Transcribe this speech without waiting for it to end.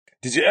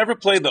Did you ever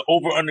play the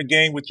over-under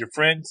game with your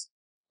friends?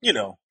 You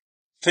know,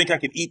 think I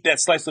could eat that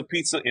slice of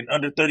pizza in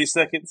under 30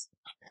 seconds?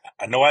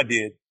 I know I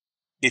did.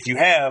 If you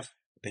have,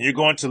 then you're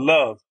going to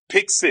love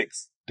Pick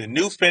Six, the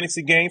new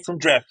fantasy game from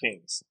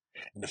DraftKings,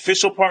 an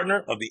official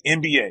partner of the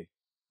NBA.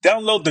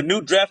 Download the new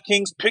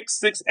DraftKings Pick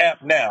Six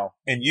app now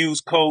and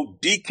use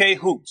code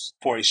DKHOOPS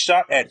for a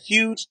shot at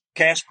huge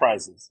cash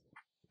prizes.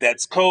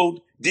 That's code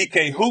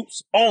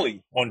DKHOOPS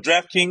only on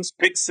DraftKings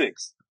Pick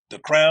Six. The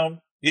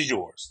crown is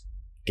yours.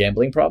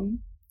 Gambling problem?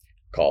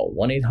 Call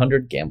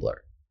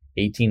 1-800-GAMBLER.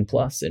 18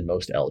 plus in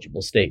most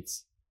eligible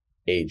states.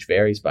 Age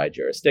varies by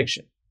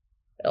jurisdiction.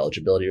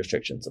 Eligibility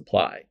restrictions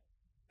apply.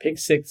 Pick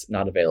Six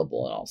not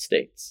available in all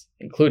states,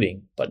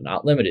 including, but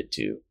not limited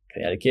to,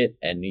 Connecticut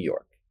and New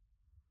York.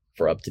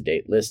 For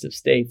up-to-date list of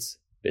states,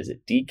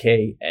 visit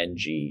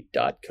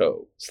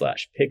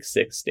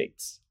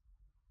dkng.co/pick6states.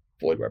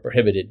 Void where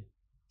prohibited.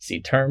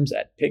 See terms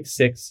at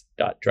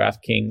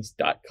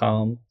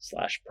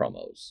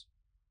pick6.draftkings.com/promos.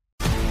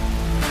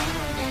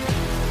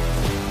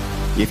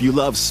 If you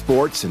love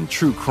sports and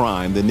true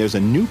crime, then there's a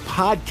new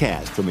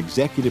podcast from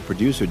executive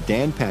producer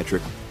Dan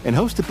Patrick and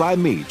hosted by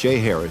me, Jay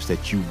Harris,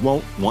 that you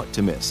won't want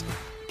to miss.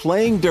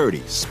 Playing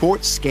Dirty: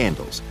 Sports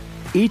Scandals.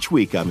 Each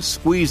week, I'm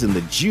squeezing the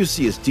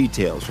juiciest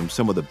details from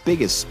some of the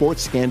biggest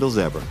sports scandals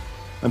ever.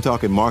 I'm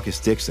talking Marcus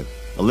Dixon,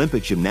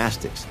 Olympic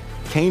gymnastics,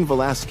 Cain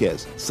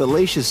Velasquez,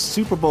 salacious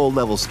Super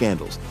Bowl-level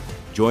scandals.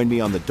 Join me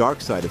on the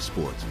dark side of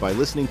sports by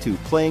listening to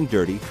Playing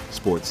Dirty: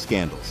 Sports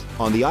Scandals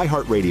on the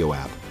iHeartRadio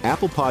app,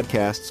 Apple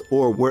Podcasts,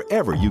 or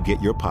wherever you get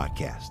your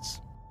podcasts.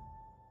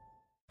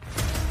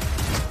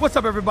 What's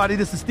up, everybody?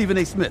 This is Stephen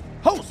A. Smith,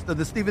 host of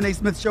the Stephen A.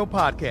 Smith Show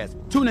podcast.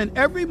 Tune in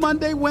every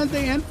Monday,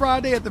 Wednesday, and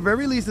Friday at the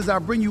very least as I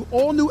bring you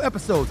all new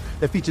episodes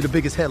that feature the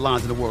biggest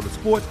headlines in the world of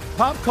sports,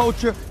 pop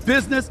culture,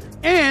 business,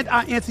 and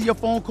I answer your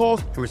phone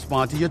calls and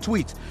respond to your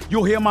tweets.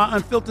 You'll hear my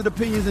unfiltered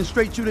opinions and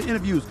straight-shooter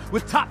interviews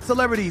with top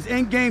celebrities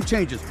and game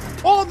changers.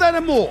 All of that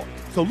and more.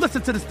 So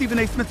listen to the Stephen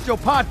A. Smith Show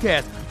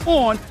podcast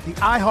on the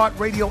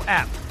iHeartRadio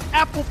app,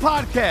 Apple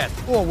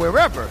Podcasts, or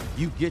wherever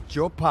you get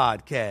your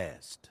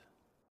podcast.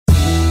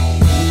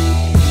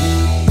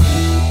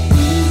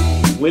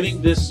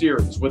 Winning this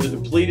series with a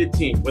depleted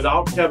team,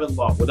 without Kevin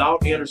Love,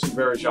 without Anderson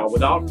Varejao,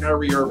 without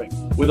Kyrie Irving,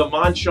 with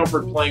Iman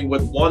Shumpert playing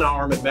with one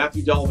arm and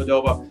Matthew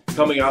Dellavedova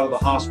coming out of the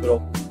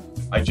hospital,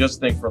 I just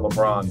think for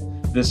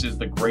LeBron, this is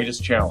the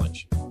greatest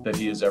challenge that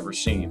he has ever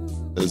seen.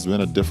 It's been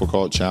a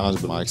difficult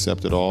challenge, but I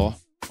accept it all.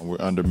 We're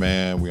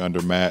undermanned, we're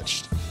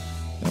undermatched,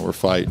 and we're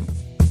fighting.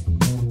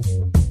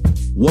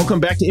 Welcome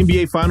back to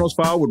NBA Finals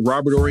File with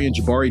Robert Horry and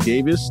Jabari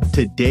Davis.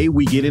 Today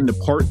we get into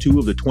part 2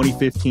 of the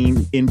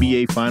 2015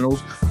 NBA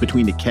Finals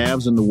between the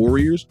Cavs and the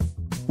Warriors.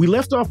 We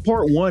left off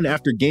part 1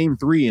 after Game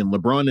 3, and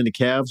LeBron and the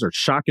Cavs are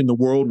shocking the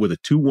world with a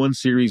 2-1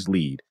 series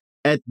lead.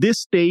 At this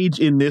stage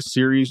in this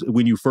series,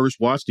 when you first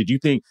watched, did you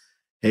think,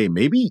 hey,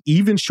 maybe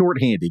even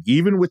shorthanded,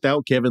 even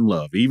without Kevin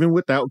Love, even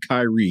without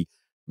Kyrie,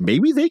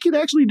 maybe they could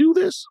actually do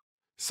this?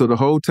 So the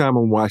whole time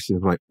I'm watching,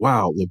 I'm like,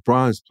 wow,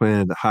 LeBron's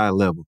playing at a high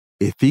level.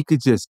 If he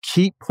could just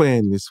keep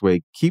playing this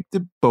way, keep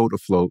the boat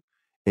afloat,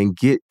 and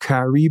get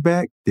Kyrie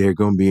back, they're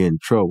going to be in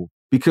trouble.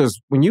 Because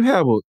when you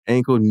have an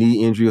ankle,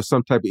 knee injury, or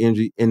some type of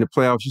injury in the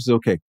playoffs, you say,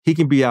 okay, he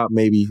can be out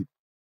maybe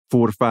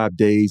 4 to 5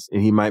 days,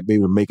 and he might be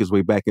able to make his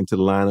way back into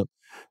the lineup.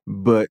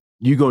 But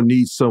you're going to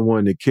need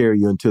someone to carry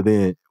you until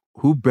then.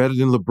 Who better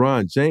than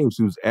LeBron James,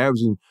 who's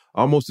averaging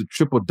almost a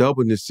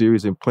triple-double in this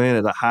series and playing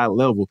at a high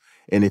level?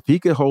 And if he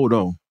can hold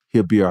on,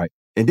 he'll be all right.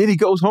 And then he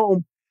goes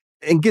home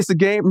and gets the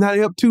game, now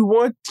they're up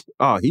 2-1.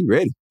 Oh, he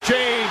ready.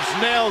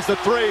 James nails the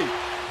three.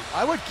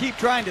 I would keep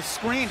trying to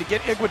screen to get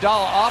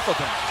Iguodala off of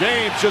him.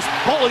 James just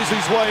bullies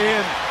his way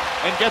in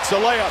and gets the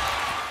layup.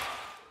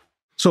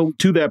 So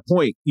to that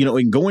point,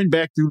 in going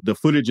back through the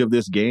footage of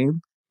this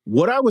game,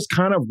 what I was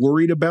kind of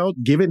worried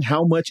about, given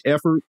how much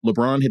effort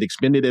LeBron had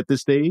expended at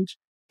this stage,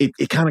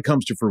 it kind of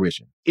comes to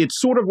fruition. It's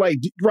sort of like,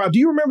 Rob, do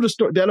you remember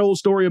that old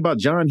story about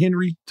John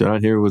Henry?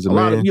 John Henry was a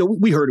man.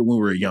 We heard it when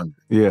we were younger.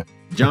 Yeah.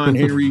 John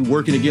Henry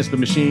working against the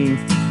machine.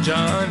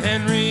 John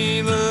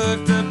Henry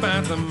looked up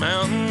at the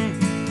mountain,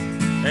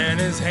 and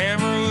his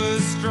hammer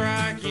was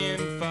striking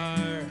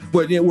fire.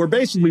 But where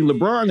basically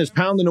LeBron is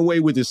pounding away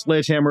with his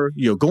sledgehammer,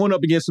 going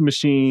up against the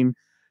machine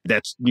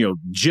that's,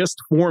 just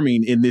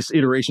forming in this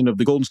iteration of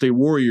the Golden State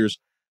Warriors.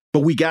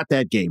 But we got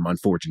that game,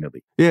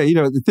 unfortunately. Yeah,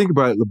 the thing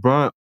about it,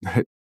 LeBron,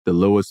 the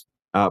lowest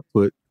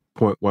output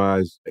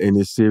point-wise in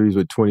this series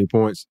with 20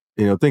 points.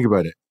 Think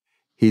about it.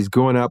 He's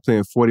going out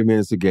playing 40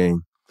 minutes a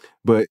game.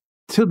 But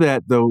to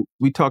that, though,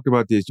 we talked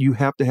about this. You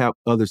have to have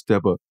others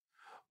step up.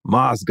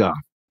 Mozgov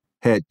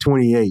had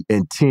 28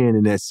 and 10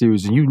 in that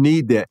series, and you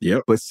need that.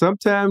 Yep. But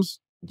sometimes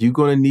you're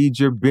going to need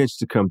your bench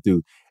to come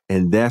through,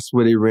 and that's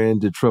where they ran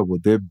into trouble.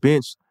 Their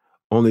bench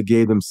only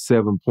gave them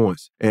 7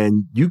 points.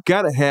 And you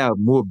got to have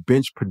more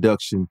bench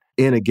production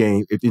in a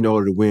game in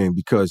order to win,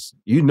 because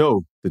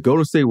the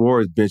Golden State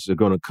Warriors bench are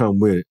going to come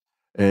with it.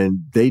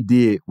 And they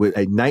did with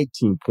a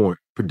 19-point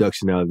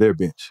production out of their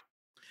bench.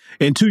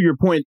 And to your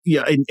point,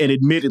 yeah, and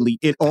admittedly,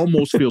 it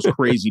almost feels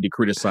crazy to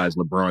criticize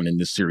LeBron in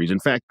this series. In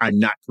fact, I'm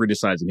not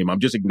criticizing him. I'm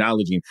just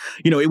acknowledging,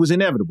 it was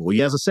inevitable. He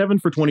has a 7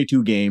 for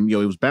 22 game. It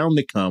was bound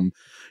to come,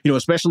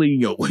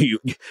 especially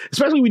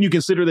when you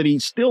consider that he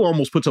still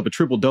almost puts up a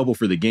triple-double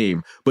for the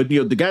game. But,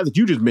 the guy that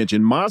you just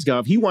mentioned,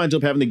 Mozgov, he winds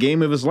up having the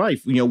game of his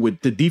life,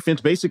 with the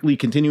defense basically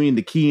continuing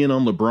to key in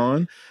on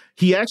LeBron.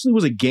 He actually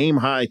was a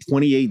game-high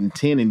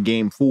 28-10 in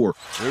Game 4.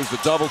 Here's the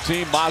double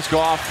team.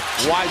 Mozgov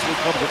wisely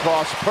comes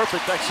across.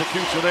 Perfect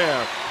execution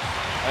there.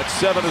 That's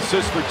 7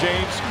 assists for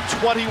James,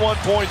 21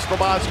 points for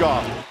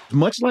Mozgov.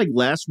 Much like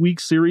last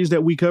week's series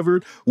that we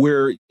covered,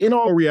 where in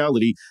all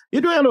reality,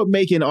 it wound up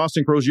making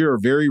Austin Crozier a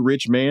very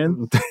rich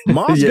man.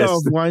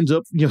 Mozgov winds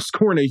up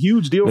scoring a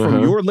huge deal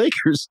from your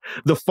Lakers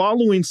the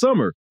following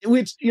summer,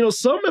 which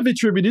some have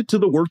attributed to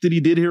the work that he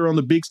did here on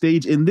the big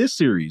stage in this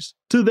series.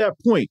 To that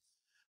point,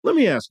 let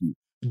me ask you,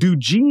 do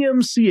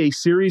GMs see a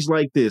series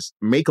like this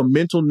make a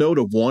mental note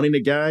of wanting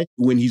a guy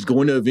when he's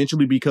going to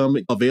eventually become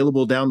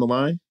available down the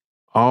line?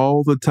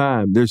 All the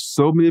time. There's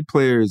so many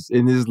players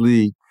in this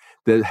league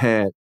that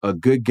had a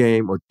good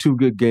game or 2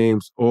 good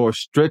games or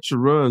stretch a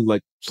run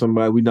like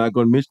somebody we're not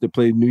going to mention that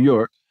played in New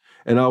York,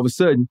 and all of a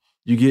sudden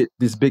you get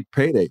this big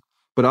payday.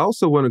 But I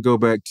also want to go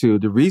back to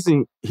the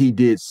reason he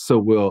did so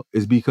well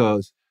is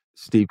because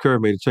Steve Kerr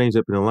made a change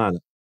up in the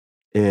lineup,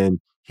 and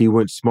he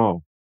went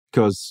small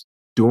because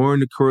during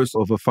the course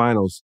of the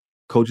finals,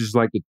 coaches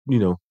like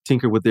to,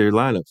 tinker with their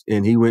lineups,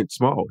 and he went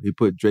small. He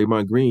put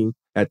Draymond Green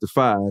at the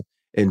 5,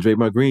 and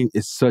Draymond Green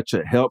is such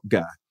a help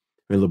guy.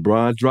 When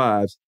LeBron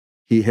drives,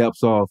 he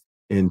helps off,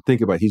 and think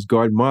about it, he's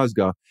guarding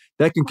Mozgov.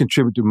 That can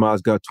contribute to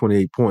Mozgov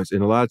 28 points,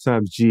 and a lot of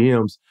times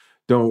GMs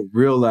don't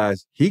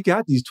realize he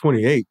got these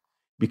 28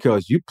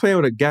 because you play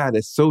with a guy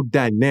that's so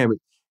dynamic,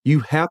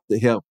 you have to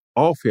help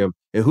off him.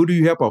 And who do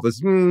you help off?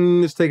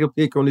 Let's take a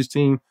pick on this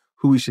team.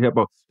 Who we should help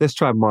out. Let's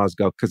try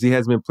Mozgov because he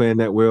hasn't been playing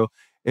that well.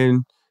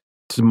 And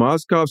to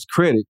Mozgov's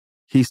credit,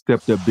 he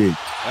stepped up big.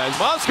 As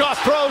Mozgov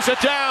throws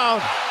it down.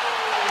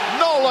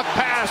 No-look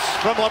pass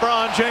from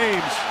LeBron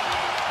James.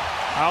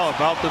 How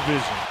about the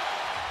vision?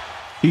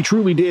 He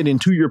truly did.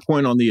 And to your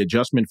point on the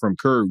adjustment from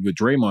Kerr with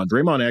Draymond,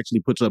 Draymond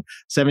actually puts up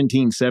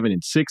 17, 7,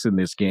 and 6 in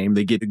this game.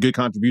 They get a good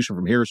contribution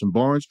from Harrison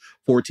Barnes,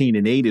 14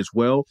 and 8 as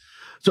well.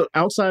 So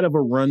outside of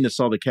a run that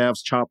saw the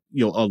Cavs chop,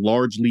 a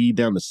large lead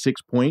down to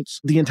 6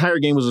 points, the entire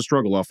game was a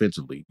struggle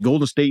offensively.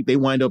 Golden State, they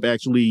wind up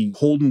actually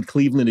holding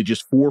Cleveland to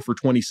just 4 for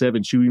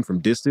 27 shooting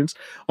from distance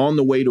on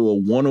the way to a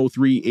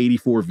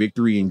 103-84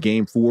 victory in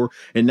Game 4.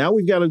 And now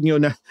we've got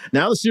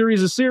now the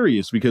series is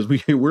serious because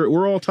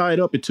we're all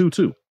tied up at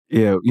 2-2.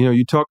 Yeah,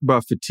 you talk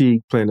about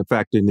fatigue playing a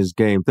factor in this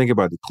game. Think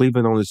about it.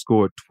 Cleveland only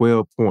scored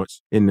 12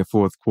 points in the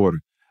fourth quarter,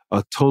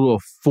 a total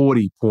of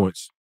 40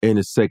 points in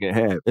the second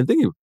half. And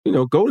think,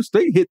 Golden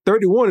State hit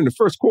 31 in the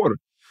first quarter.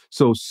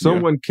 So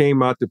someone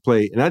came out to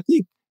play. And I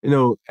think,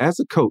 as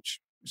a coach,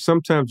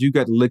 sometimes you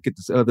got to look at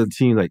this other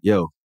team like,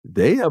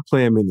 they are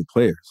playing many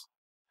players.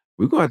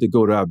 We're going to have to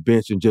go to our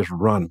bench and just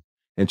run them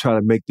and try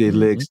to make their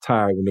legs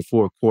tired when the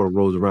fourth quarter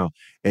rolls around.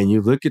 And you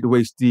look at the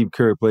way Steve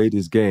Kerr played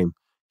this game.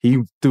 He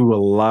threw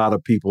a lot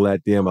of people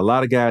at them, a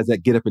lot of guys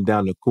that get up and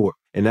down the court.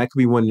 And that could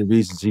be one of the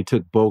reasons he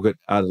took Bogut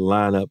out of the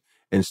lineup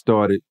and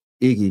started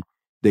Iggy.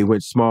 They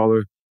went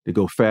smaller, they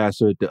go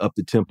faster, to up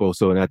the tempo.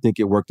 And I think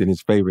it worked in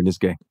his favor in this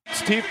game.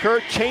 Steve Kerr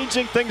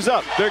changing things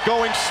up. They're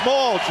going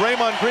small.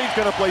 Draymond Green's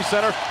going to play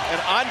center,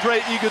 and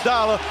Andre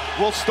Iguodala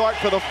will start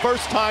for the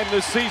first time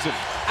this season.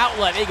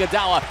 Outlet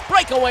Iguodala,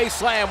 breakaway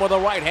slam with a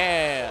right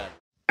hand.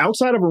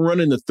 Outside of a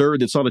run in the third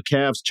that saw the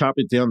Cavs chop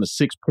it down to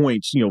 6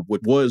 points,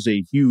 what was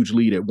a huge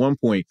lead at one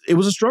point, it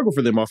was a struggle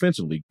for them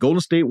offensively. Golden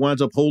State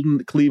winds up holding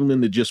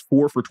Cleveland to just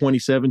 4 for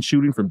 27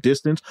 shooting from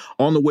distance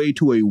on the way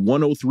to a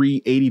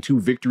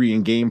 103-82 victory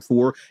in Game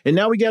 4. And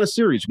now we got a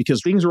series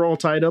because things are all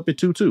tied up at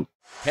 2-2.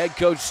 Head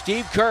coach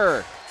Steve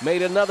Kerr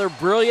made another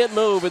brilliant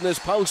move in this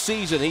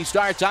postseason. He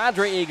starts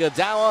Andre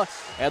Iguodala,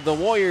 and the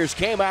Warriors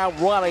came out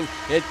running.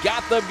 It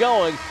got them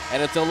going,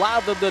 and it's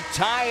allowed them to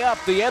tie up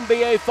the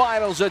NBA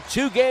Finals at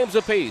 2 games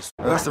apiece.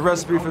 That's the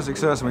recipe for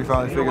success, and we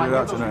finally figured it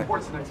out tonight.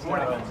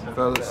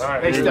 Fellas.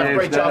 Hey, Steph,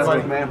 great job,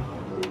 buddy. Man.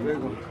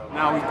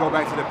 Now we go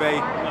back to the Bay,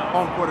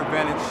 home court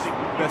advantage,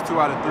 best 2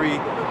 out of 3,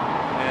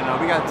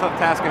 and we got a tough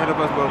task ahead of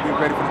us, but we're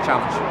ready for the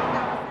challenge.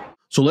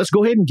 So let's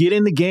go ahead and get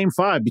into Game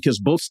 5 because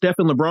both Steph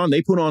and LeBron,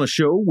 they put on a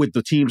show with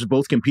the teams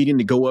both competing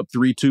to go up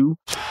 3-2.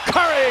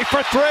 Curry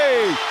for 3.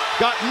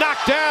 Got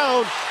knocked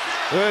down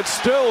and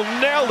still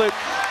nailed it.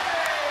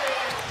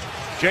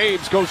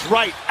 James goes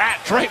right at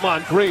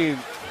Draymond Green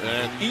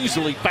and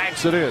easily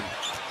banks it in.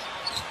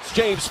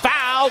 James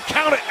foul,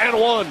 count it, and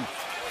 1.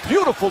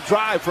 Beautiful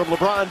drive from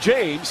LeBron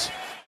James.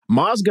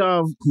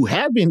 Mozgov, who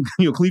had been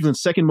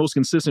Cleveland's second most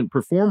consistent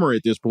performer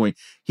at this point,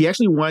 he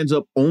actually winds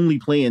up only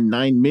playing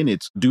 9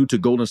 minutes due to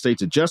Golden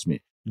State's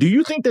adjustment. Do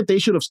you think that they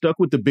should have stuck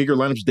with the bigger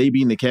lineups, they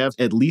being the Cavs,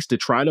 at least to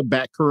try to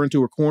back Kerr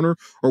into a corner?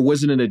 Or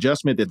was it an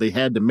adjustment that they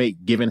had to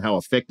make given how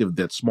effective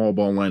that small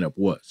ball lineup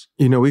was?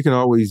 We can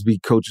always be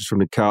coaches from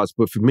the couch,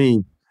 but for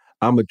me,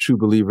 I'm a true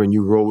believer in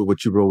you roll with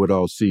what you roll with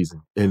all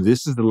season. And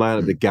this is the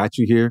lineup that got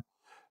you here.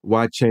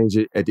 Why change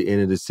it at the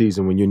end of the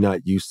season when you're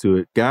not used to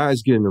it?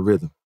 Guys get in the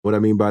rhythm. What I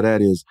mean by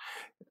that is,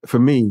 for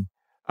me,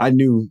 I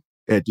knew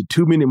at the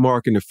 2-minute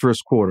mark in the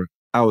first quarter,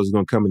 I was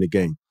going to come in the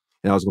game.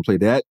 And I was going to play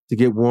that to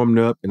get warmed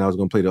up, and I was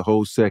going to play the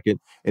whole second,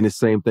 and the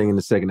same thing in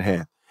the second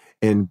half.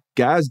 And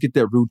guys get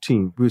that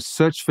routine. We're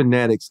such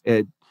fanatics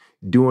at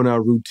doing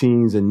our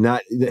routines and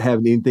not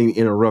having anything to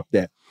interrupt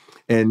that.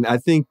 And I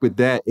think with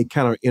that, it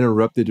kind of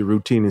interrupted the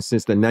routine in the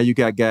sense that now you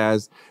got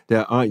guys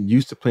that aren't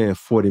used to playing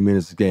 40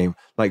 minutes a game,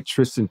 like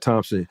Tristan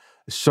Thompson,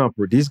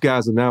 Shumpert. These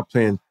guys are now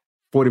playing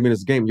 40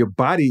 minutes a game. Your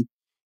body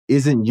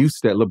isn't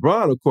used to that.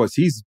 LeBron, of course,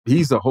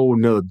 he's a whole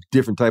nother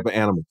different type of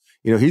animal.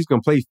 You know, he's going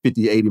to play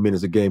 50, 80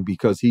 minutes a game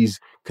because he's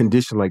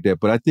conditioned like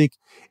that. But I think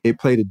it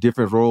played a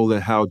different role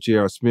in how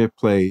J.R. Smith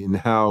played and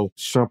how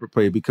Shumpert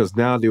played, because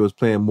now they was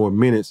playing more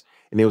minutes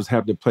and they was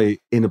having to play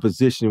in a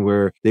position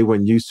where they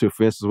weren't used to.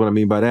 For instance, what I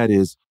mean by that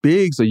is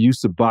bigs are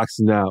used to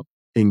boxing out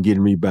and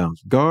getting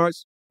rebounds.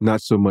 Guards,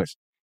 not so much.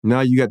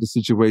 Now you got the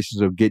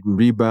situations of getting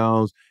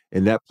rebounds,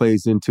 and that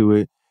plays into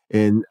it.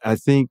 And I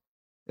think,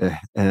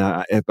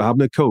 if I'm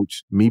the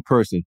coach, me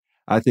personally,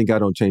 I think I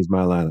don't change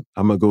my lineup.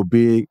 I'm going to go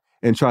big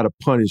and try to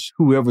punish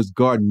whoever's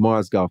guarding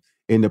Mozgov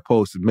in the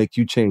post and make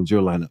you change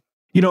your lineup.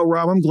 You know,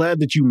 Rob, I'm glad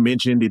that you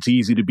mentioned it's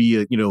easy to be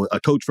a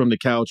coach from the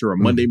couch or a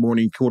Monday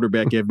morning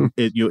quarterback,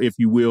 if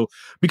you will,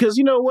 because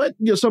you know what,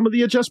 some of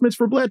the adjustments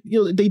for Blatt,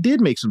 they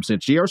did make some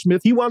sense. J.R.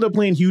 Smith, he wound up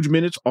playing huge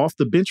minutes off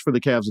the bench for the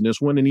Cavs in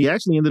this one, and he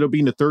actually ended up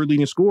being the third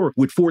leading scorer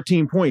with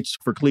 14 points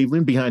for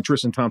Cleveland behind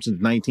Tristan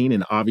Thompson's 19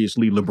 and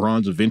obviously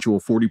LeBron's eventual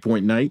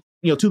 40-point night.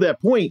 To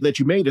that point that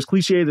you made, as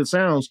cliche as it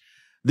sounds,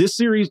 this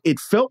series, it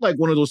felt like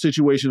one of those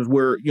situations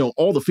where,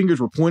 all the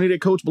fingers were pointed at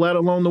Coach Blatt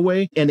along the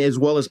way and as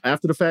well as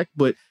after the fact.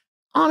 But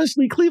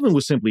honestly, Cleveland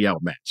was simply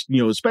outmatched,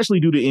 especially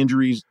due to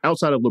injuries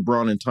outside of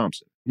LeBron and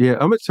Thompson. Yeah,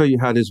 I'm going to tell you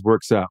how this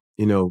works out.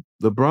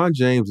 LeBron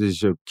James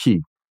is your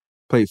key.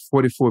 Played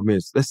 44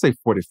 minutes. Let's say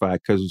 45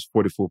 because it was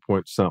 44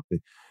 point something.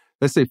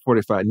 Let's say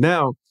 45.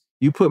 Now,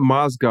 you put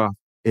Mozgov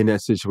in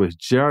that situation.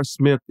 J.R.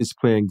 Smith is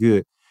playing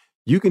good.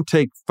 You can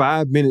take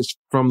 5 minutes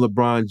from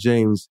LeBron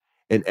James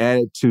and add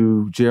it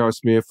to J.R.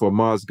 Smith or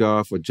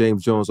Mozgov or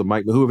James Jones or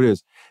Mike, whoever it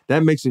is.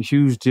 That makes a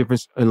huge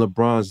difference in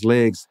LeBron's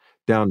legs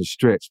down the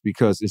stretch,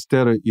 because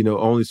instead of,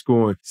 only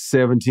scoring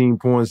 17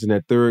 points in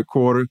that third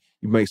quarter,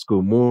 you might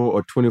score more,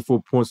 or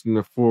 24 points in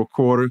the fourth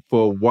quarter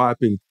for a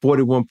whopping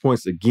 41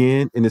 points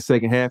again in the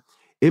second half.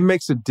 It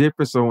makes a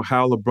difference on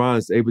how LeBron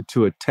is able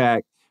to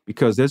attack,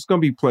 because there's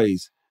going to be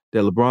plays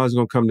that LeBron's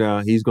going to come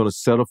down. He's going to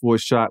settle for a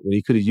shot when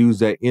he could have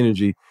used that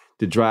energy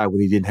to drive when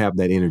he didn't have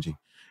that energy.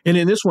 And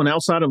in this one,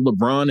 outside of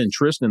LeBron and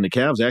Tristan, the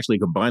Cavs actually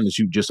combined to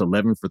shoot just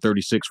 11 for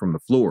 36 from the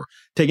floor.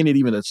 Taking it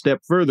even a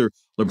step further,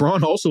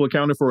 LeBron also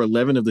accounted for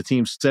 11 of the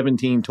team's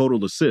 17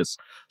 total assists.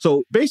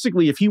 So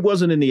basically, if he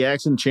wasn't in the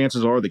action,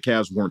 chances are the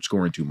Cavs weren't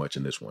scoring too much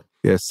in this one.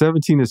 Yeah,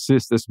 17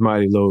 assists, that's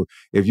mighty low.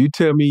 If you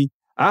tell me,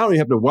 I don't even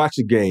have to watch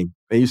a game,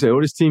 and you say,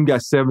 this team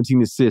got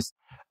 17 assists,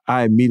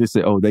 I immediately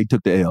say, they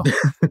took the L.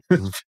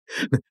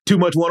 Too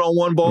much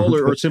one-on-one ball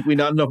or simply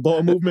not enough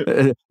ball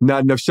movement?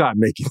 Not enough shot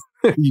making.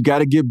 You got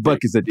to get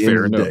buckets at the end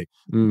of the day.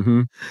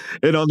 Mm-hmm.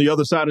 And on the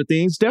other side of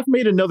things, Steph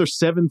made another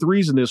 7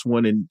 threes in this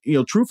one. And,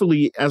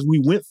 truthfully, as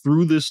we went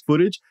through this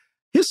footage,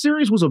 his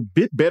series was a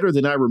bit better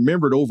than I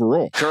remembered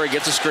overall. Curry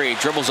gets a screen,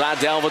 dribbles on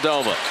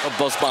Dellavedova.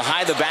 Both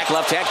behind the back,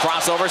 left hand,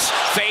 crossovers,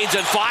 fades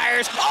and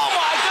fires. Oh,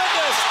 my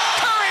goodness!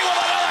 Curry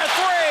with another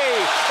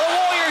three! The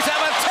Warriors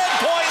have a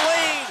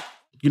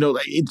 10-point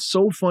lead! It's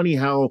so funny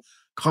how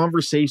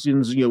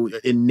conversations,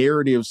 and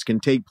narratives can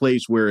take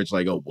place where it's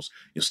like,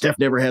 Steph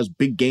never has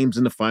big games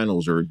in the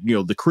finals, or,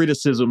 the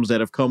criticisms that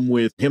have come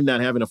with him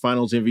not having a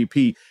finals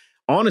MVP.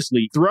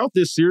 Honestly, throughout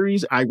this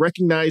series, I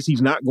recognize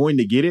he's not going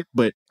to get it,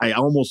 but I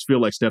almost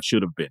feel like Steph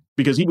should have been,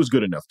 because he was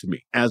good enough to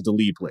me as the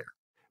lead player.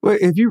 Well,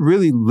 if you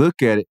really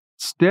look at it,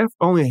 Steph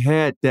only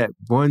had that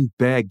one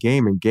bad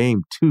game in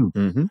game 2.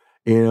 Mm-hmm.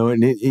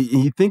 And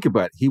you think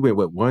about it, he went,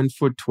 1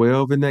 for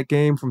 12 in that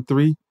game from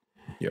 3?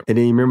 Yep. And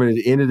then you remember at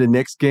the end of the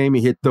next game,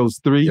 he hit those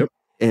 3. Yep.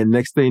 And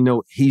next thing you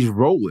know, he's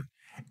rolling.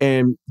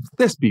 And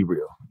let's be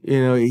real.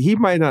 He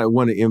might not have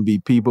won an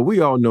MVP, but we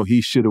all know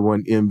he should have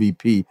won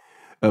MVP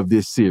of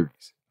this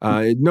series.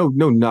 No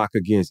knock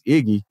against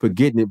Iggy for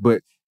getting it,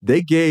 but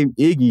they gave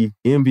Iggy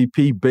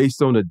MVP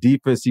based on the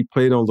defense he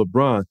played on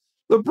LeBron.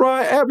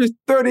 LeBron averaged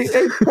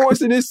 38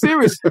 points in this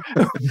series.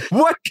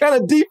 What kind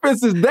of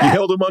defense is that? He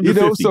held him under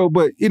 50. So,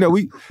 but,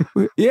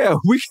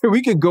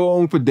 we can go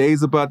on for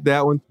days about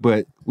that one,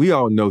 but we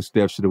all know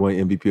Steph should have won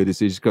MVP of this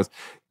series, because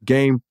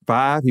game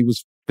 5, he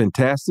was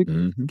fantastic.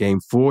 Mm-hmm. Game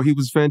 4, he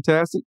was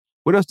fantastic.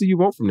 What else do you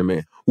want from the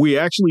man? We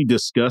actually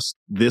discussed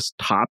this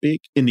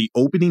topic in the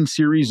opening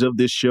series of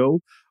this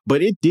show,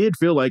 but it did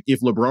feel like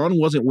if LeBron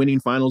wasn't winning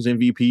finals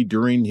MVP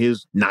during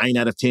his 9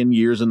 out of 10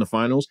 years in the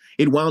finals,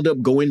 it wound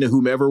up going to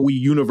whomever we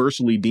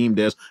universally deemed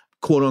as,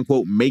 quote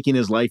unquote, making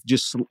his life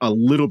just a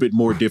little bit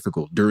more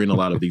difficult during a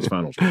lot of these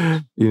finals.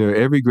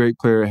 Every great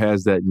player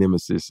has that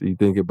nemesis. You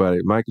think about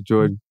it. Michael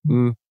Jordan,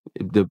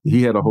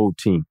 He had a whole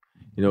team.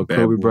 You know,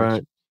 Kobe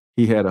Bryant,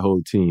 he had a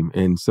whole team.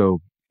 And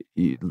so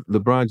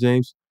LeBron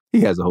James,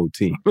 he has a whole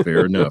team.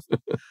 Fair enough.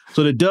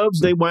 So the Dubs,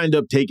 they wind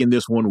up taking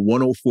this one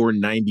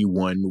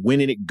 104-91,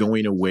 winning it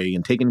going away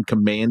and taking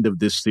command of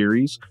this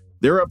series.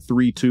 They're up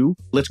 3-2.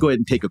 Let's go ahead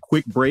and take a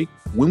quick break.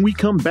 When we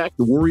come back,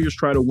 the Warriors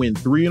try to win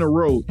 3 in a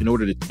row in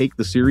order to take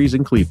the series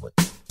in Cleveland.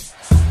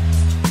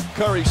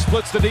 Curry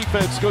splits the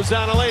defense, goes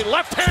down the lane,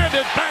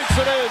 left-handed, banks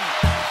it in.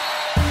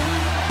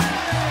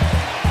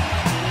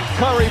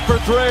 Curry for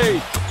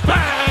 3.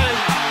 Bang!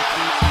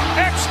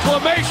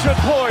 Exclamation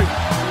point!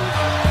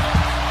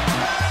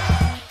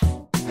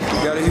 We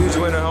got a huge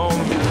win at home,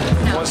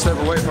 one step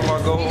away from our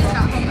goal.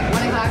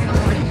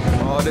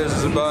 All this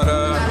is about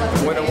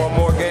winning one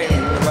more game,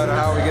 no matter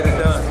how we get it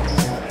done.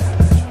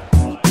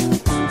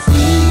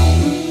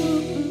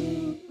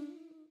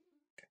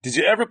 Did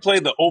you ever play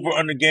the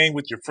over-under game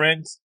with your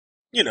friends?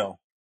 You know,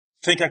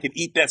 think I could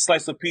eat that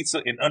slice of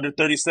pizza in under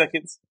 30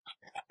 seconds?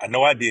 I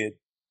know I did.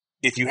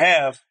 If you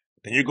have,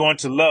 then you're going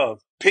to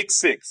love Pick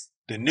 6,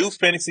 the new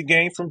fantasy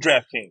game from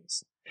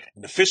DraftKings,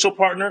 an official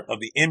partner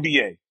of the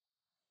NBA.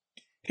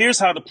 Here's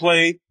how to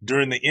play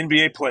during the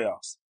NBA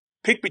playoffs.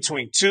 Pick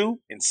between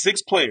 2 and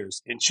 6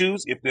 players and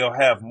choose if they'll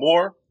have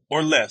more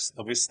or less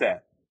of a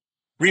stat.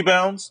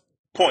 Rebounds,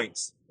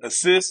 points,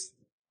 assists,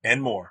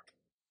 and more.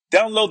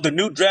 Download the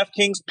new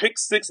DraftKings Pick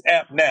 6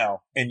 app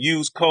now and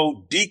use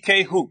code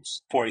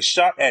DKHOOPS for a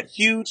shot at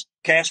huge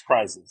cash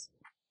prizes.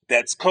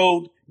 That's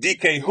code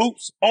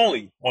DKHOOPS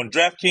only on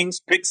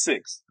DraftKings Pick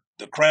 6.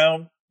 The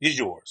crown is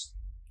yours.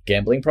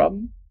 Gambling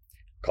problem?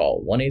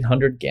 Call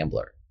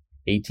 1-800-GAMBLER.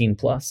 18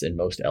 plus in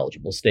most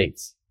eligible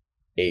states.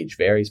 Age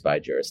varies by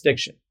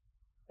jurisdiction.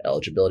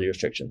 Eligibility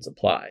restrictions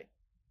apply.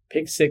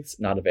 Pick 6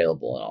 not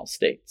available in all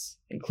states,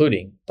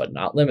 including, but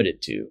not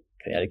limited to,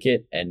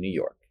 Connecticut and New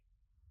York.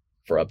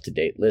 For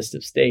up-to-date list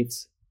of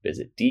states,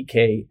 visit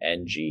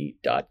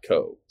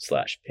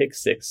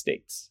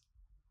dkng.co/pick6states.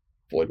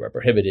 Void where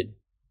prohibited.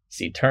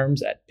 See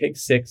terms at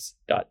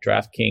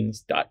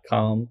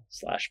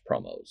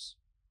pick6.draftkings.com/promos.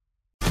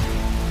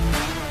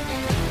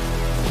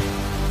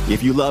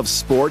 If you love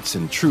sports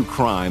and true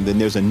crime, then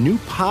there's a new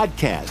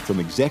podcast from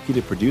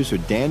executive producer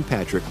Dan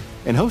Patrick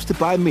and hosted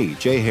by me,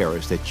 Jay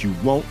Harris, that you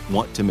won't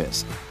want to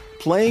miss.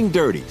 Playing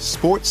Dirty: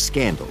 Sports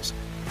Scandals.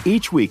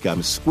 Each week,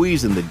 I'm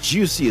squeezing the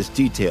juiciest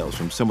details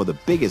from some of the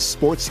biggest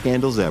sports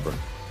scandals ever.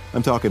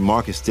 I'm talking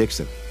Marcus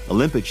Dixon,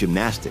 Olympic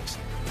gymnastics,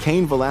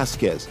 Cain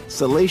Velasquez,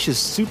 salacious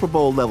Super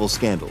Bowl-level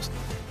scandals.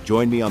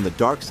 Join me on the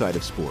dark side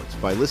of sports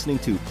by listening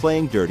to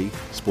Playing Dirty: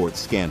 Sports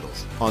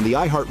Scandals on the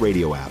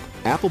iHeartRadio app,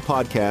 Apple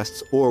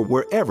Podcasts, or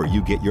wherever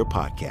you get your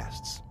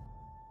podcasts.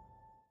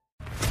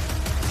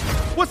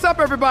 What's up,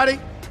 everybody?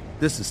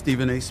 This is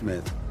Stephen A.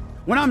 Smith.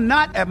 When I'm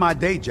not at my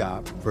day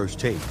job, First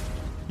Take,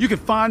 you can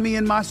find me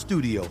in my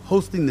studio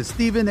hosting the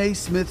Stephen A.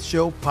 Smith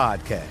Show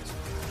podcast.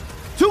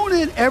 Tune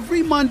in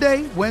every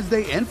Monday,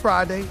 Wednesday, and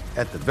Friday,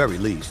 at the very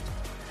least,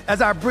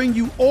 as I bring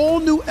you all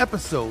new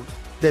episodes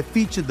that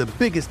feature the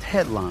biggest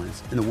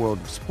headlines in the world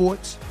of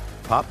sports,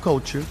 pop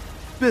culture,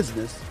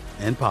 business,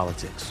 and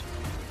politics.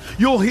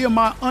 You'll hear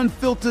my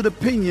unfiltered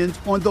opinions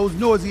on those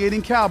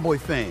nauseating Cowboy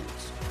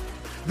fans,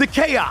 the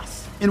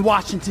chaos in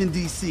Washington,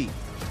 D.C.,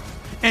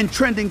 and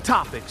trending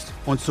topics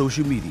on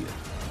social media,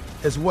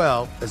 as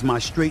well as my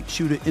straight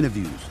shooter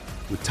interviews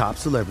with top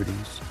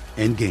celebrities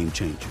and game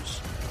changers.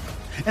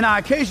 And I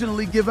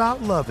occasionally give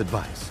out love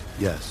advice.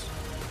 Yes,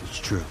 it's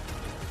true.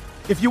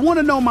 If you want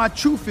to know my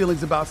true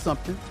feelings about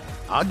something,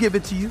 I'll give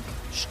it to you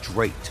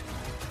straight.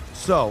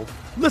 So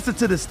listen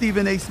to the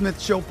Stephen A.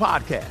 Smith Show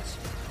podcast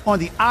on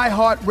the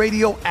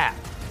iHeartRadio app,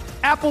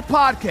 Apple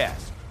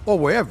Podcasts, or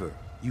wherever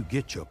you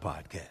get your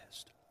podcast.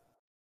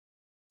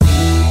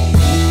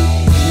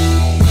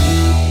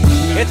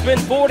 It's been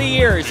 40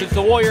 years since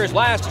the Warriors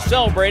last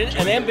celebrated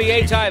an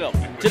NBA title.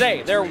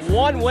 Today, they're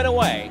one win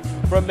away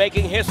from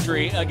making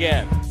history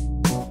again.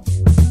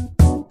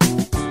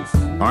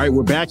 All right,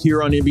 we're back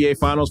here on NBA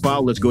Finals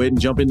File. Let's go ahead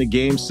and jump into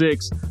Game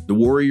 6. The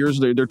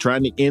Warriors, they're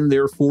trying to end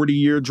their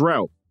 40-year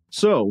drought.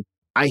 So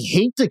I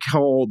hate to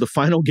call the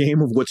final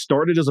game of what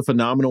started as a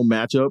phenomenal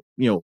matchup,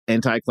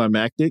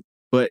 anticlimactic,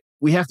 but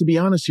we have to be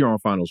honest here on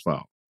Finals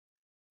File.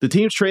 The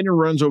team's trading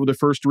runs over the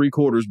first 3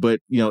 quarters,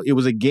 but, it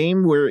was a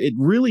game where it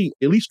really,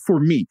 at least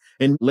for me,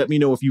 and let me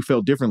know if you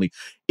felt differently,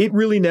 it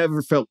really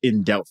never felt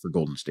in doubt for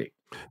Golden State.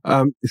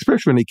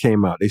 Especially when they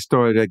came out. They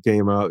started that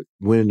game out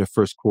winning the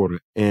first quarter.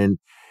 And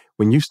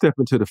when you step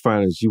into the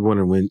finals, you want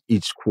to win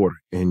each quarter.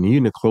 And you're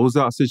in a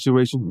closeout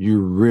situation,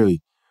 you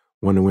really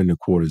want to win the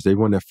quarters. They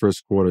won that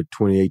first quarter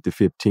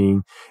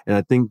 28-15. And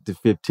I think the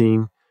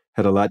 15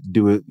 had a lot to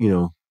do with,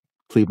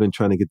 Cleveland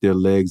trying to get their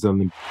legs on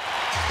them.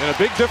 And a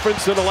big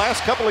difference in the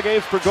last couple of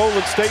games for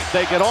Golden State.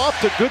 They get off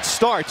to good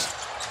starts.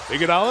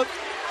 Iguodala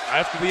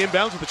after the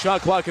inbounds with the shot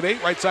clock at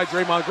 8. Right side,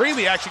 Draymond Green.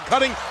 The action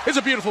cutting is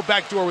a beautiful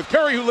backdoor with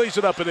Curry, who lays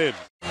it up and in.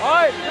 All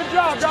right, good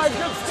job, guys.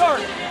 Good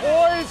start.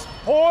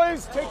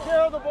 Poise, take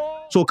care of the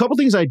ball. So a couple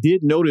things I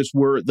did notice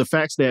were the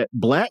facts that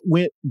Blatt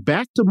went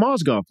back to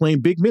Mozgov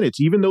playing big minutes,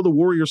 even though the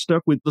Warriors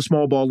stuck with the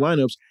small ball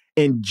lineups,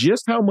 and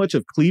just how much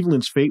of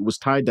Cleveland's fate was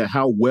tied to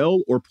how well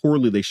or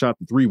poorly they shot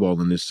the three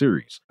ball in this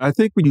series. I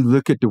think when you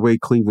look at the way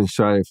Cleveland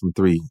shot it from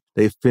three,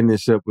 they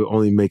finished up with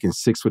only making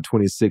 6 for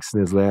 26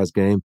 in his last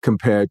game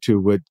compared to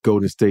what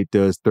Golden State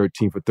does,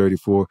 13 for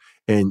 34.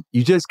 And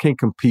you just can't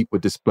compete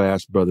with the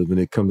Splash Brothers when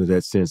it comes to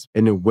that sense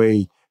in the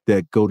way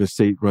that Golden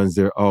State runs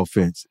their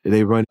offense.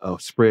 They run a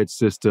spread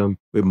system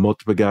with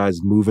multiple guys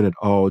moving at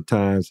all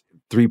times,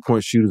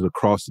 three-point shooters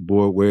across the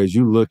board, whereas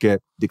you look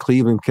at the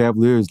Cleveland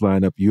Cavaliers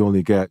lineup, you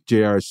only got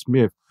J.R.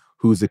 Smith,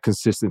 who's a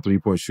consistent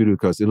three-point shooter,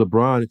 because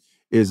LeBron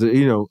is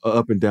a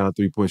up and down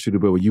three-point shooter,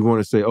 but when you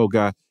want to say, oh,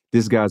 God,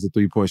 this guy's a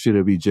three-point shooter,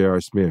 it'd be J.R.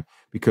 Smith,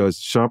 because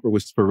Shumpert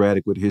was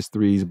sporadic with his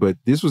threes, but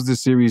this was the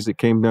series that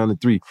came down to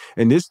three.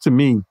 And this, to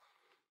me,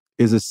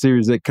 is a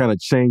series that kind of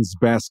changed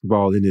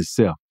basketball in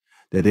itself,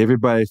 that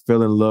everybody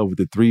fell in love with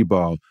the three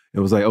ball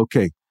and was like,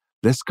 okay,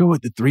 let's go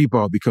with the three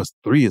ball because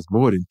three is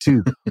more than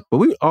two. But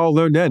we all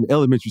learned that in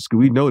elementary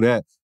school. We know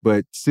that.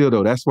 But still,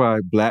 though, that's why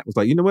Blatt was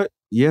like, you know what?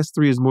 Yes,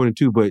 three is more than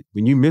two, but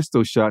when you miss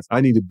those shots,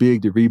 I need a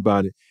big to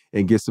rebound it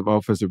and get some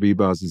offensive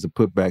rebounds as a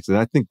putbacks. And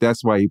I think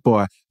that's why he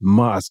brought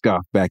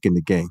Mozgov back in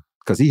the game,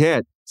 because he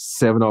had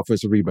 7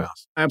 offensive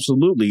rebounds.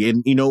 Absolutely.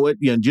 And you know what?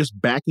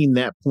 Just backing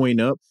that point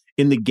up,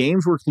 in the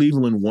games where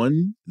Cleveland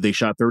won, they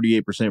shot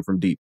 38% from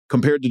deep,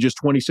 compared to just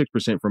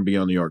 26% from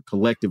beyond the arc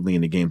collectively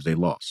in the games they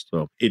lost.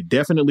 So it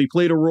definitely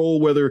played a role,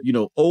 whether,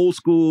 old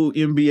school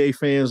NBA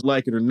fans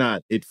like it or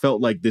not. It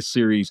felt like this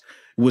series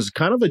was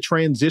kind of a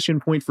transition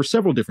point for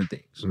several different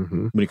things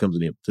when it comes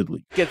to the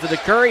league. Get to the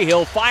Curry,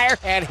 he'll fire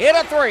and hit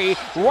a three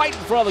right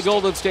in front of the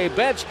Golden State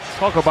bench.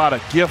 Talk about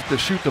a gift to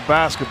shoot the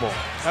basketball.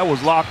 That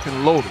was locked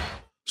and loaded.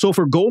 So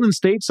for Golden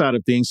State side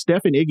of things,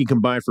 Steph and Iggy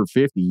combined for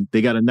 50.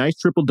 They got a nice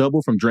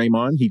triple-double from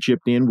Draymond. He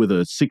chipped in with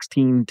a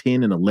 16,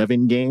 10, and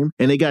 11 game.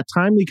 And they got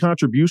timely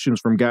contributions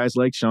from guys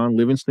like Sean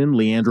Livingston,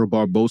 Leandro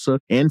Barbosa,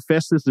 and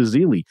Festus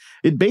Ezeli.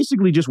 It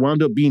basically just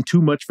wound up being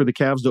too much for the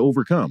Cavs to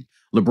overcome.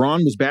 LeBron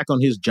was back on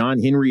his John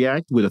Henry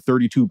act with a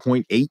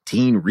 32-point,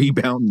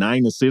 18-rebound,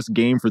 9-assist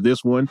game for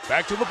this one.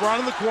 Back to LeBron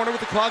in the corner with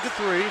the clock at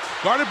 3.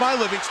 Guarded by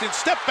Livingston.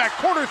 Step back,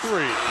 corner 3.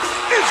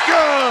 It's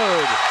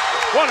good!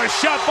 What a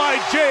shot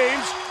by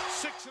James.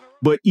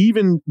 But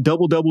even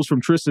double-doubles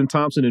from Tristan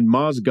Thompson and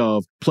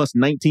Mozgov, plus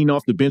 19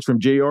 off the bench from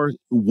JR,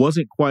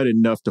 wasn't quite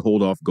enough to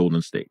hold off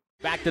Golden State.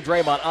 Back to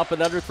Draymond, up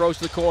and under, throws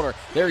to the corner.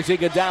 There's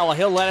Iguodala,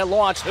 he'll let it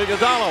launch.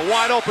 Iguodala,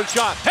 wide open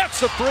shot, hits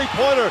the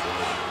three-pointer.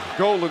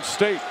 Golden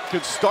State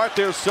can start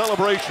their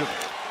celebration.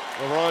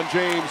 LeBron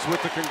James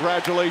with the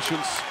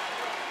congratulations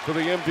to the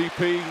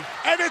MVP.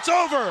 And it's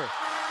over.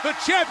 The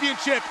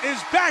championship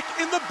is back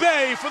in the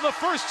Bay for the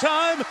first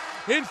time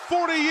in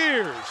 40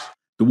 years.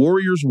 The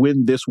Warriors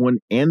win this one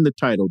and the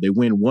title. They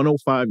win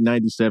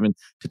 105-97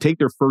 to take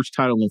their first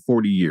title in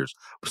 40 years.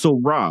 So,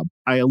 Rob,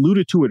 I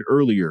alluded to it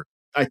earlier.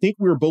 I think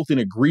we were both in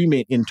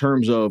agreement in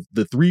terms of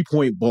the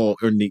three-point ball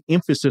and the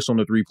emphasis on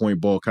the three-point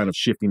ball kind of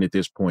shifting at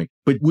this point.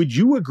 But would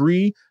you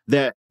agree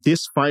that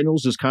this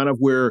finals is kind of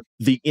where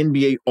the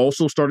NBA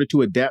also started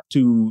to adapt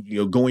to,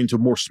 going to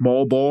more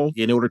small ball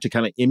in order to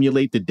kind of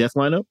emulate the death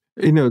lineup?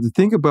 The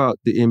thing about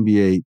the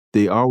NBA,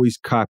 they always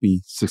copy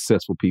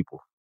successful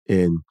people.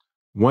 And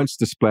once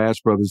the Splash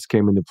Brothers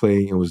came into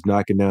play and was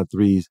knocking down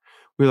threes,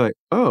 we're like,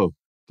 oh,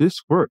 this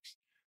works.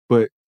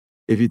 But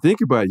if you think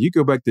about it, you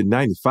go back to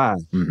 95,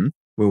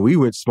 when we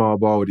went small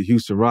ball with the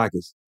Houston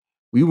Rockets,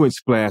 we went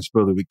Splash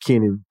Brother with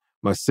Kenny,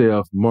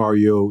 myself,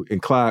 Mario,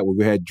 and Clyde, where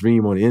we had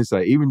Dream on the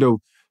inside. Even though,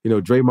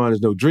 Draymond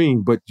is no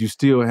Dream, but you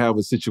still have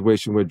a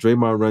situation where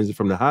Draymond runs it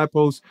from the high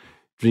post,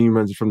 Dream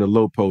runs it from the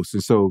low post.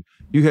 And so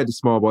you had the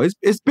small ball.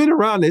 It's been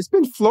around. It's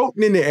been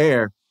floating in the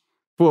air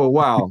for a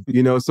while,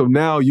 so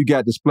now you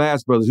got the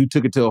Splash Brothers who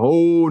took it to a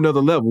whole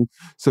nother level.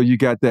 So you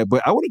got that.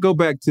 But I want to go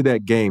back to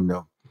that game,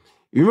 though.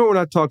 You remember when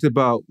I talked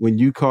about when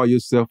you call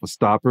yourself a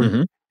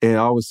stopper and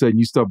all of a sudden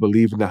you start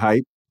believing the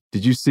hype?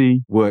 Did you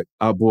see what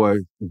our boy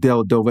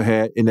Del Dover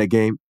had in that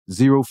game?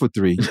 0 for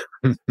 3.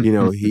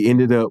 He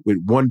ended up with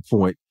 1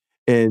 point.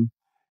 And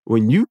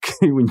when you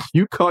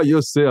call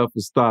yourself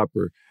a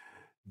stopper,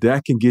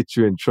 that can get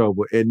you in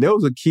trouble. And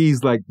those are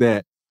keys like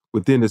that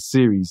within a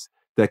series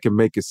that can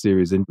make a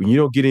series. And when you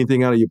don't get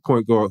anything out of your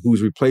point guard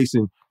who's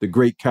replacing the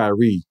great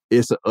Kyrie,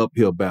 it's an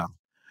uphill battle.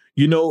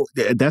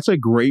 That's a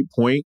great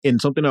point,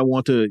 and something I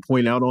want to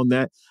point out on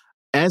that.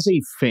 As a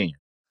fan,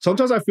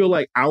 sometimes I feel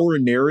like our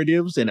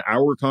narratives and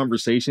our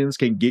conversations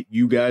can get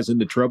you guys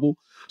into trouble.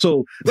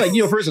 So, for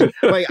instance,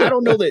 I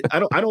don't know that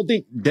I don't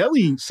think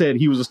Delly said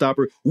he was a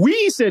stopper.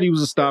 We said he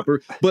was a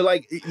stopper,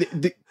 but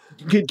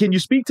can you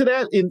speak to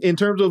that in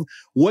terms of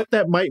what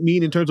that might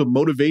mean in terms of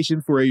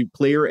motivation for a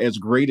player as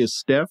great as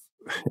Steph?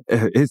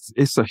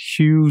 It's a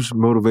huge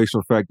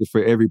motivational factor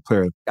for every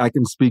player. I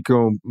can speak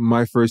on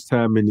my first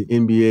time in the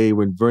NBA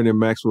when Vernon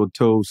Maxwell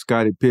told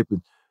Scottie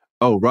Pippen,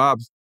 "Oh,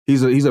 Rob's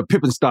He's a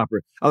Pippen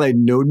stopper. I'm like,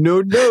 no,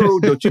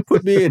 don't you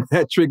put me in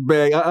that trick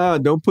bag.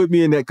 Don't put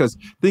me in that, because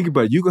think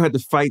about it. You're going to have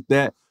to fight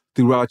that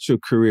throughout your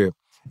career.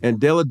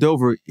 And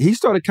Dellavedova, he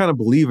started kind of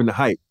believing the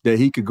hype that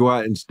he could go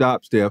out and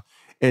stop Steph.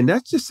 And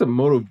that's just a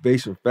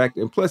motivation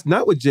factor. And plus,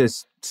 not with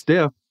just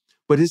Steph,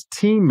 but his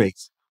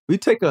teammates. We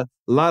take a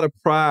lot of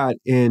pride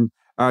in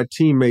our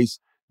teammates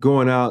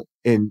going out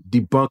and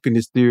debunking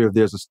this theory of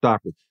there's a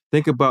stopper.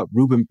 Think about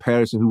Ruben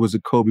Patterson, who was a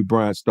Kobe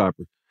Bryant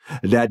stopper.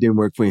 That didn't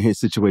work for his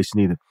situation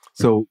either.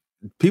 So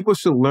people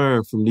should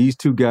learn from these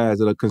two guys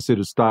that are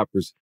considered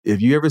stoppers.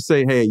 If you ever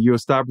say, hey, you're a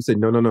stopper, say,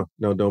 no,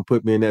 don't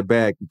put me in that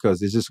bag,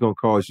 because it's just going to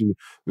cause you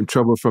in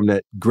trouble from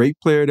that great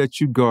player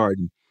that you guard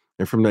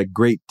and from that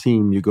great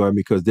team you guard,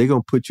 because they're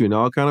going to put you in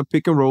all kind of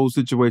pick and roll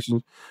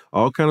situations,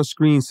 all kind of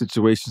screen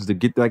situations to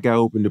get that guy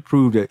open to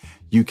prove that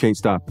you can't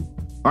stop him.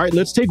 All right,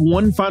 let's take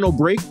one final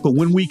break, but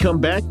when we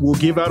come back, we'll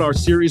give out our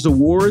series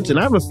awards, and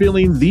I have a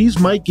feeling these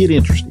might get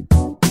interesting.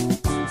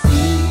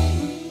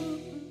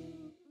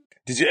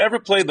 Did you ever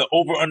play the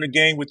over-under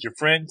game with your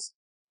friends?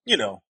 You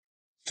know,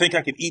 think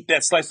I could eat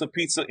that slice of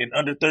pizza in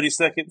under 30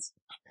 seconds?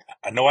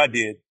 I know I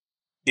did.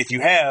 If you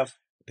have,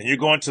 then you're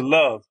going to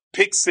love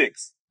Pick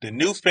Six, the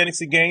new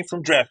fantasy game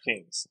from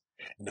DraftKings,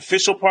 an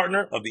official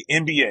partner of the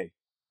NBA.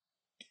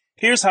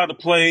 Here's how to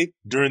play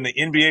during the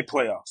NBA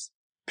playoffs.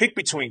 Pick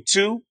between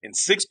 2 and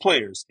 6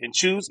 players and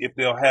choose if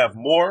they'll have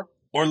more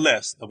or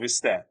less of his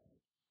stat.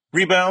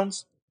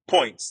 Rebounds,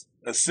 points,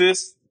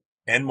 assists,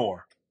 and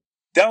more.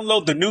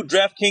 Download the new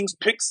DraftKings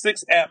Pick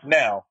 6 app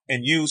now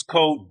and use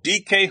code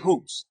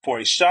DKHOOPS for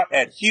a shot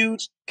at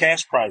huge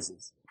cash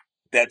prizes.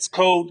 That's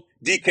code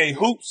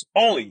DKHOOPS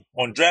only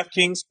on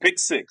DraftKings Pick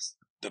 6.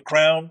 The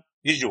crown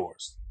is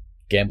yours.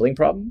 Gambling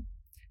problem?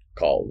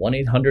 Call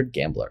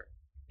 1-800-GAMBLER.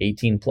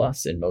 18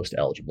 plus in most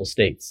eligible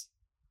states.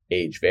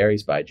 Age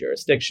varies by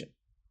jurisdiction.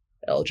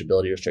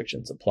 Eligibility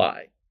restrictions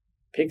apply.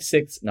 Pick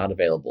 6 not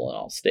available in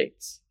all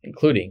states,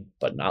 including,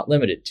 but not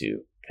limited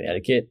to,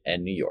 Connecticut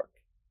and New York.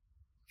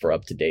 For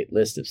up-to-date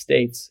list of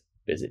states,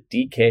 visit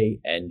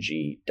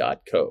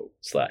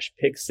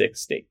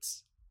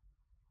dkng.co/pick6states.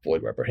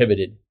 Void where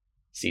prohibited.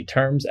 See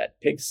terms at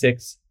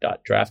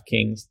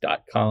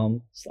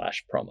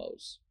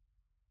pick6.draftkings.com/promos.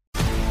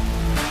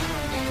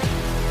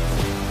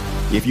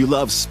 If you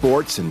love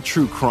sports and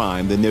true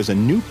crime, then there's a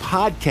new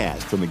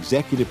podcast from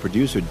executive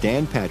producer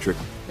Dan Patrick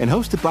and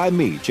hosted by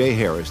me, Jay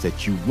Harris,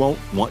 that you won't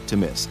want to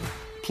miss.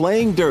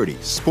 Playing Dirty: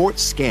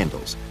 Sports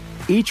Scandals.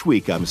 Each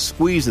week, I'm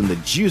squeezing the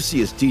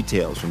juiciest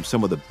details from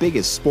some of the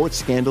biggest sports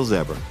scandals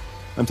ever.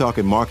 I'm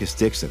talking Marcus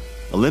Dixon,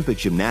 Olympic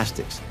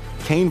gymnastics,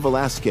 Cain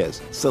Velasquez,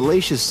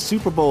 salacious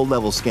Super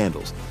Bowl-level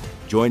scandals.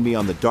 Join me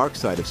on the dark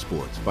side of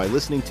sports by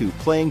listening to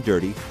Playing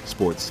Dirty: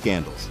 Sports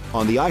Scandals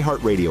on the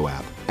iHeartRadio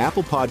app,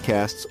 Apple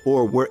Podcasts,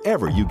 or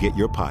wherever you get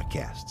your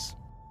podcasts.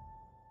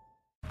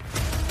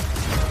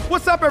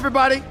 What's up,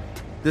 everybody?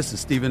 This is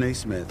Stephen A.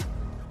 Smith.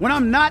 When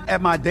I'm not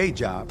at my day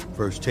job,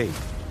 First Take,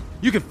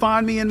 you can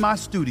find me in my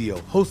studio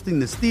hosting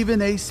the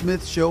Stephen A.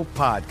 Smith Show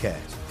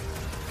podcast.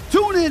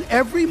 Tune in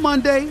every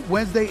Monday,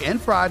 Wednesday, and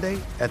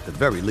Friday, at the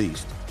very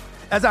least,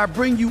 as I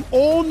bring you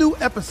all new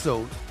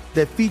episodes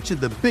that feature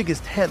the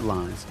biggest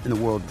headlines in the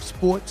world of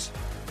sports,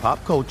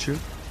 pop culture,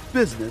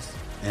 business,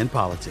 and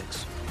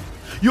politics.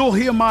 You'll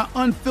hear my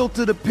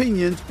unfiltered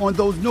opinions on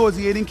those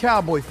nauseating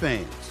Cowboy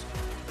fans,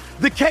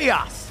 the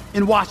chaos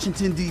in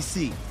Washington,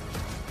 D.C.,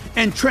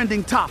 and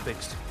trending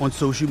topics on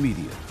social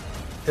media,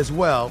 as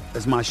well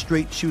as my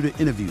straight shooter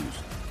interviews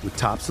with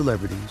top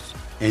celebrities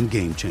and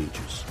game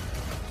changers.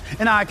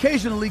 And I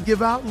occasionally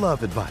give out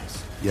love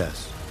advice.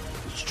 Yes,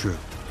 it's true.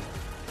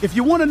 If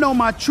you want to know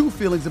my true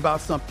feelings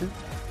about something,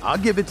 I'll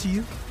give it to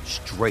you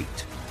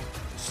straight.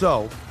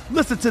 So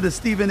listen to the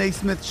Stephen A.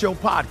 Smith Show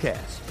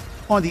podcast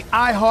on the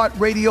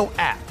iHeartRadio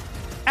app,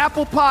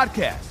 Apple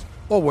Podcasts,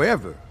 or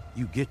wherever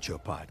you get your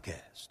podcast.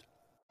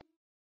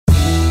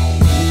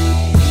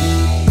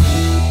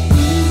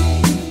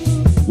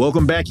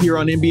 Welcome back here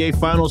on NBA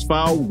Finals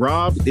File.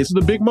 Rob, this is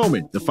the big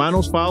moment, the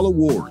Finals File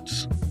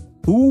Awards.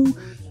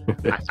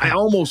 I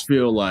almost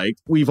feel like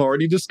we've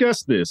already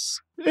discussed this,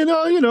 and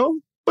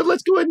but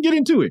let's go ahead and get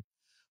into it.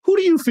 Who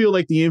do you feel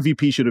like the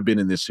MVP should have been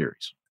in this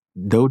series?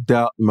 No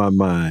doubt in my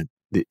mind,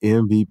 the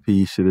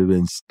MVP should have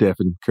been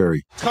Stephen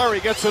Curry. Curry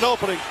gets an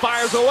opening,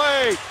 fires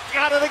away,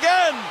 got it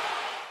again.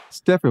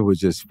 Stephen was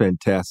just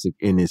fantastic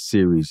in this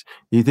series.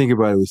 You think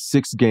about it, with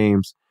 6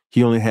 games,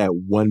 he only had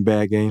 1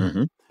 bad game.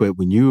 Mm-hmm. But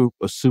when you're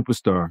a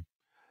superstar,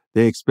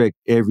 they expect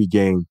every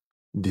game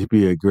to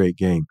be a great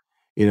game.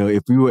 You know,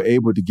 if we were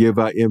able to give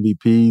out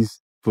MVPs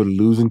for the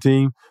losing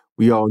team,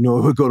 we all know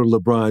it would go to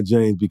LeBron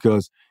James,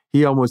 because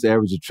he almost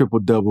averaged a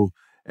triple-double,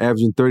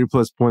 averaging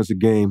 30-plus points a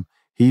game.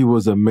 He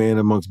was a man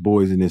amongst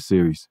boys in this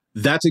series.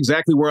 That's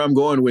exactly where I'm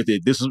going with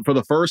it. This is for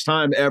the first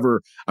time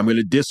ever. I'm going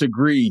to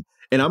disagree.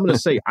 And I'm going to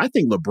say, I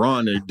think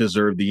LeBron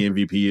deserved the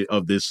MVP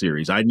of this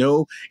series. I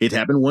know it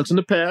happened once in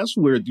the past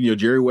where,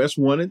 Jerry West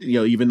won it,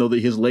 even though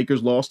his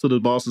Lakers lost to the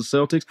Boston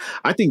Celtics.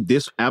 I think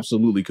this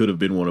absolutely could have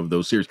been one of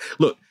those series.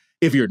 Look,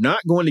 if you're not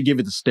going to give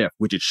it to Steph,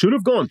 which it should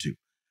have gone to,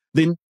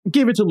 then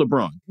give it to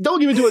LeBron. Don't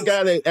give it to a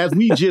guy that, as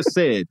we just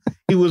said,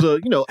 he was a,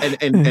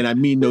 and I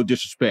mean no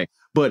disrespect,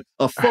 but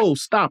a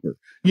faux stopper.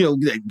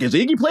 Because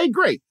Iggy played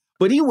great,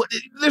 but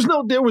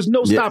there was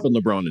no stopping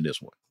LeBron in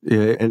this one.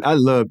 Yeah, and I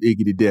love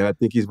Iggy to death. I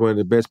think he's one of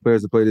the best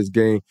players to play this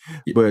game.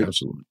 But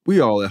absolutely,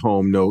 we all at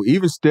home know.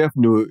 Even Steph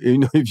knew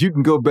it. If you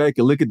can go back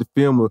and look at the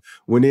film of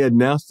when they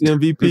announced the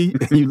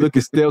MVP, and you look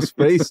at Steph's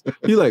face,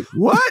 you're like,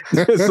 "What?"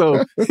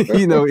 So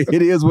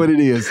it is what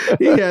it is.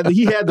 He had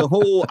the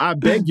whole "I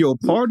beg your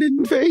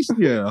pardon" face.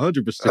 Yeah,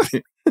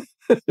 100%.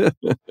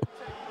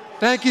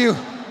 Thank you.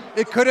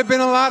 It could have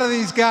been a lot of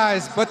these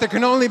guys, but there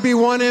can only be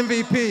one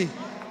MVP.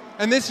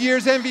 And this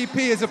year's MVP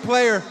is a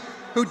player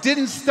who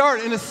didn't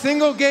start in a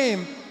single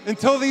game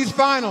until these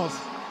finals.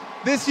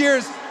 This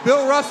year's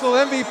Bill Russell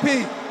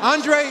MVP,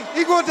 Andre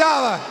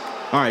Iguodala.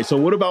 All right, so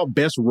what about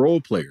best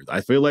role players?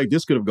 I feel like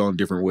this could have gone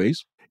different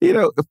ways.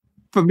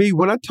 For me,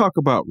 when I talk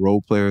about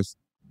role players,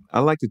 I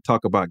like to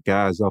talk about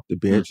guys off the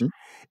bench.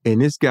 Mm-hmm.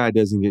 And this guy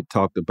doesn't get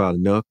talked about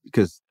enough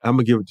because I'm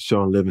going to give it to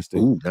Shaun Livingston.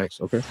 Ooh, nice.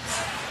 Okay.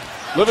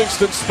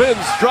 Livingston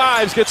spins,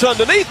 drives, gets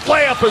underneath.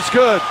 Layup is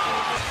good.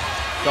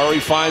 Curry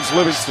finds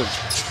Livingston.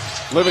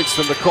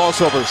 Livingston, the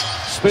crossover,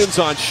 spins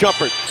on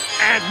Shumpert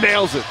and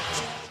nails it.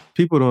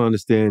 People don't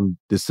understand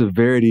the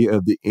severity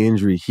of the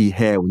injury he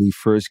had when he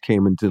first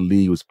came into the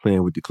league, was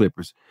playing with the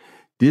Clippers.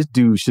 This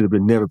dude should have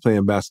been never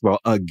playing basketball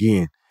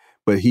again.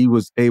 But he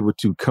was able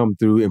to come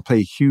through and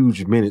play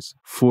huge minutes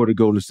for the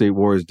Golden State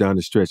Warriors down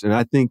the stretch. And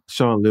I think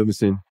Shaun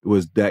Livingston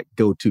was that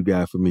go-to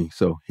guy for me.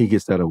 So he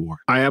gets that award.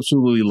 I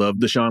absolutely love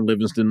the Shaun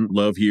Livingston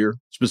love here.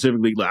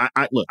 Specifically,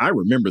 I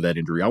remember that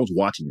injury. I was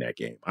watching that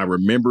game. I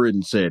remember it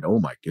and said, oh,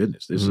 my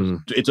goodness,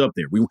 it's up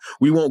there.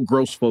 We won't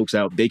gross folks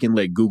out. They can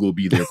let Google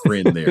be their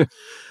friend there.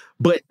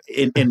 But,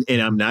 and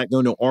I'm not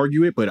going to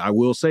argue it, but I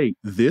will say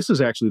this is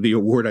actually the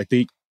award I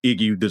think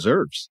Iggy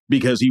deserves,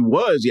 because he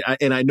was,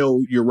 and I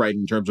know you're right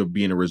in terms of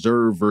being a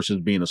reserve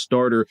versus being a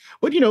starter,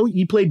 but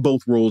he played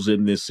both roles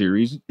in this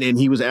series, and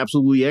he was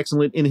absolutely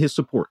excellent in his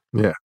support.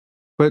 Yeah.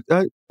 But,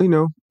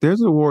 there's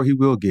an award he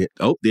will get.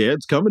 Oh, yeah,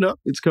 it's coming up.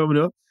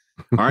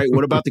 All right,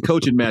 what about the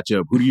coaching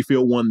matchup? Who do you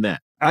feel won that?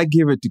 I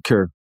give it to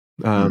Kerr.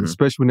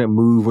 Especially when that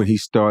move when he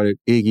started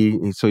Iggy,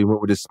 and so he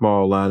went with this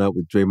small lineup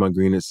with Draymond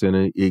Green at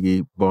center,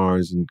 Iggy,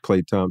 Barnes, and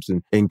Klay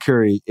Thompson, and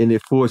Curry, and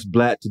it forced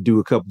Blatt to do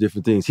a couple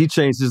different things. He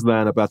changed his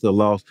lineup after the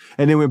loss,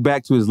 and then went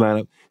back to his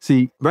lineup.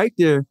 See, right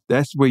there,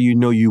 that's where you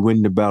know you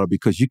win the battle,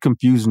 because you're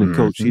confusing the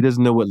coach. He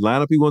doesn't know what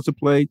lineup he wants to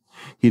play.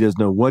 He doesn't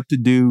know what to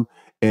do,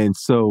 and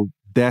so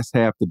that's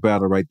half the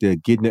battle right there,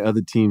 getting the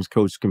other team's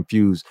coach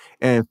confused.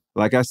 And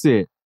like I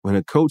said, when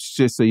a coach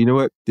just say, you know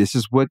what, this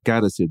is what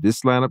got us here. This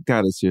lineup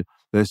got us here.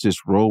 Let's just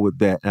roll with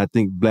that. And I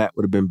think Blatt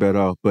would have been better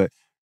off. But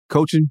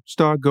coaching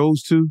star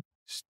goes to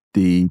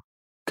Steve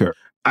Kerr.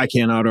 I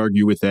cannot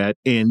argue with that.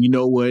 And you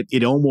know what?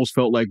 It almost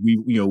felt like we,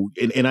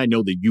 and I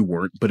know that you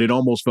weren't, but it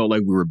almost felt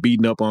like we were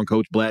beating up on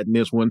Coach Blatt in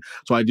this one.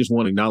 So I just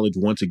want to acknowledge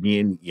once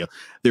again,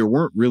 there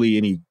weren't really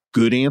any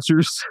good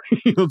answers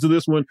to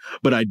this one.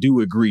 But I do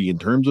agree in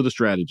terms of the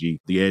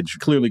strategy, the edge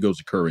clearly goes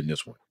to Kerr in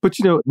this one. But,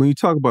 when you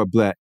talk about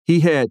Blatt,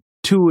 he had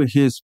two of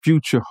his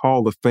future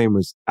Hall of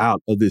Famers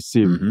out of this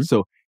series. Mm-hmm.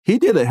 So he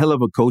did a hell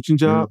of a coaching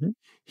job. Mm-hmm.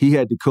 He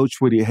had to coach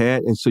what he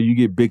had, and so you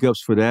get big ups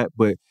for that.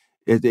 But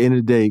at the end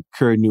of the day,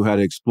 Curry knew how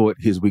to exploit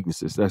his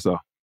weaknesses. That's all.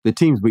 The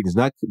team's weakness,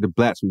 not the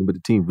Blatt's weakness, but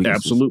the team's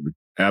weaknesses.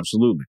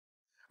 Absolutely.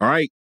 All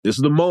right, this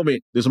is the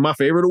moment. This is my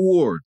favorite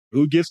award.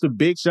 Who gets the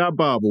Big Shot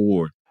Bob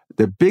Award?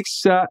 The Big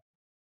Shot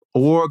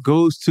Award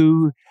goes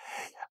to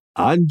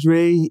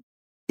Andre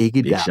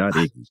Iguodala. Big Shot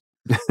Iggy.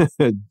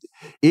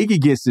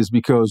 Iggy gets this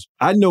because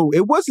I know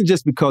it wasn't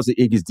just because of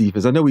Iggy's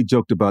defense. I know we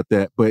joked about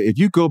that, but if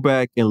you go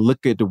back and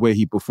look at the way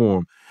he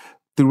performed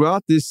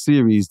throughout this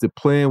series, the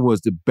plan was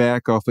to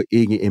back off of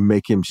Iggy and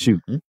make him shoot.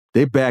 Mm-hmm.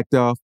 They backed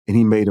off and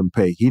he made them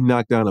pay. He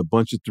knocked down a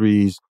bunch of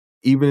threes.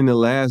 Even in the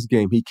last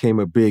game, he came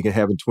up big and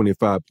having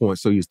 25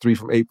 points. So he was 3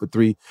 from 8 for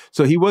 3.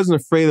 So he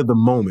wasn't afraid of the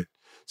moment.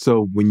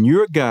 So when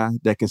you're a guy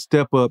that can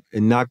step up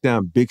and knock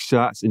down big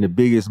shots in the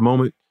biggest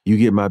moment, you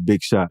get my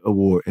Big Shot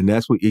Award. And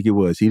that's what Iggy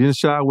was. He didn't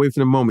shy away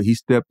from the moment. He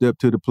stepped up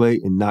to the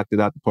plate and knocked it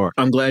out the park.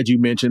 I'm glad you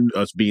mentioned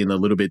us being a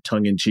little bit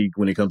tongue-in-cheek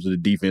when it comes to the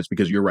defense,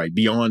 because you're right.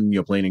 Beyond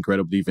playing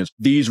incredible defense,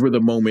 these were the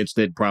moments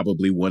that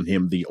probably won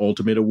him the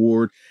ultimate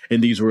award.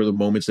 And these were the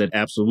moments that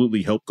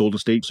absolutely helped Golden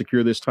State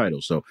secure this title.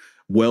 So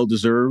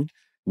well-deserved.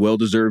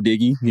 Well-deserved,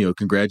 Iggy.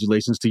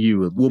 Congratulations to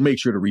you. We'll make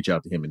sure to reach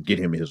out to him and get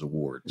him his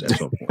awards at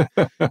some point.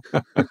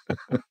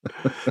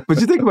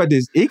 But you think about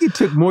this. Iggy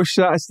took more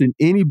shots than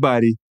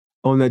anybody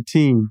on that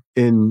team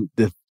in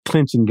the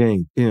clinching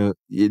game.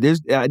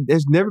 There's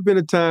never been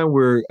a time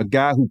where a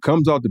guy who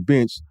comes off the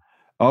bench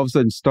all of a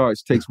sudden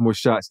takes more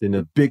shots than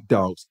the big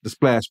dogs, the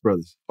Splash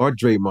Brothers, or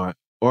Draymond,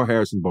 or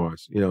Harrison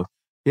Barnes.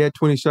 He had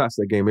 20 shots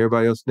that game.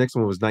 Everybody else, next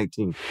one was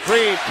 19.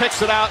 Green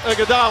kicks it out.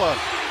 Iguodala,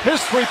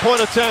 his three-point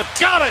attempt.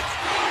 Got it!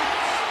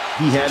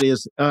 He had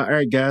his, all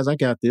right, guys, I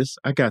got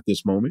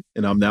this moment,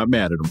 and I'm not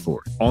mad at him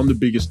for it. On the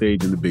biggest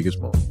stage in the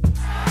biggest moment.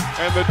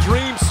 And the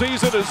dream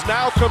season is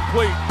now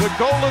complete. The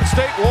Golden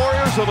State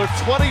Warriors are the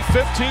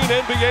 2015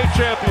 NBA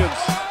champions.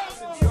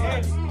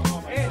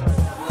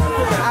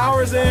 Put the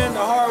hours in, the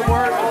hard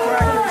work, the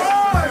practice,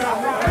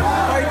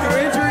 fight through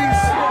injuries.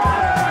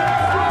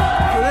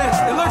 For this,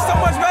 it looks so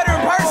much better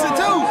in person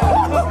too.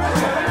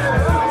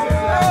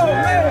 Oh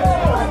man!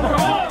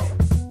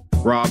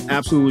 Rob,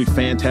 absolutely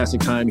fantastic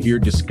time here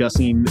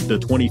discussing the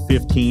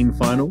 2015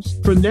 finals.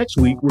 For next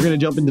week, we're going to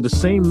jump into the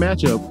same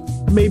matchup,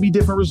 maybe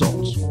different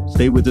results.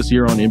 Stay with us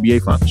here on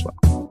NBA Finals File.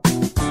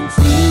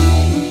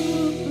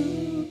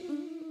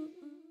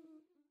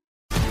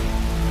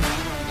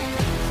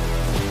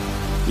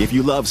 If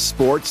you love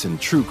sports and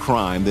true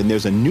crime, then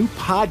there's a new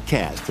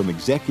podcast from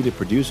executive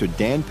producer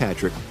Dan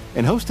Patrick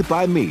and hosted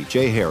by me,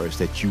 Jay Harris,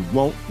 that you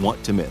won't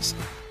want to miss.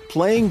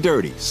 Playing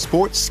Dirty: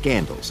 Sports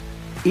Scandals.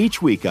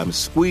 Each week, I'm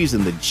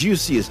squeezing the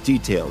juiciest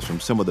details from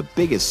some of the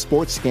biggest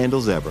sports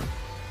scandals ever.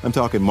 I'm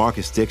talking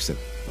Marcus Dixon,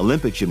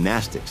 Olympic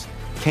gymnastics,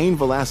 Cain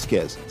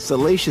Velasquez,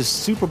 salacious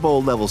Super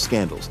Bowl-level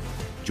scandals.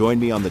 Join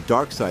me on the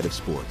dark side of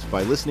sports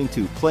by listening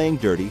to Playing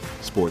Dirty: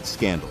 Sports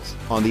Scandals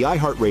on the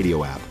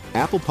iHeartRadio app,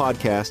 Apple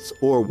Podcasts,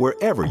 or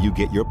wherever you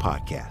get your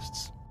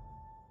podcasts.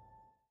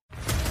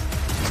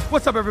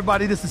 What's up,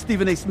 everybody? This is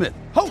Stephen A. Smith,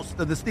 host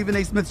of the Stephen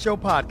A. Smith Show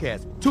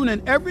podcast. Tune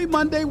in every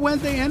Monday,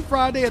 Wednesday, and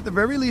Friday at the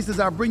very least as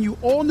I bring you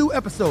all new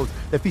episodes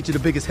that feature the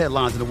biggest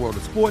headlines in the world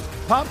of sports,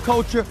 pop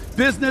culture,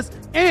 business,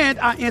 and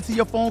I answer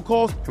your phone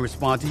calls and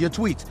respond to your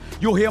tweets.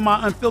 You'll hear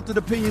my unfiltered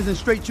opinions and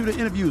straight-shooter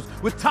interviews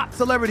with top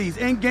celebrities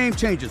and game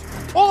changers.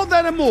 All of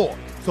that and more.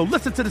 So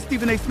listen to the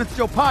Stephen A. Smith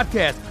Show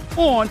podcast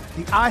on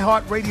the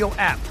iHeartRadio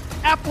app,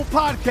 Apple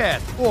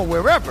Podcasts, or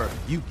wherever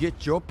you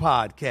get your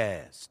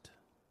podcast.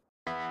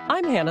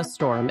 I'm Hannah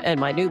Storm, and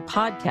my new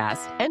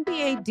podcast,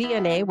 NBA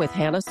DNA with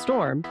Hannah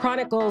Storm,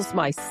 chronicles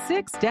my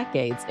 6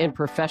 decades in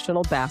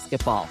professional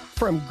basketball.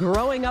 From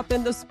growing up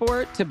in the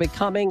sport to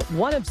becoming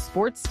one of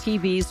sports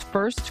TV's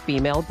first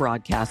female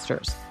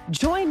broadcasters.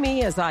 Join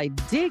me as I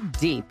dig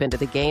deep into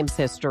the game's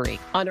history,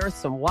 unearth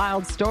some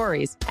wild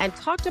stories, and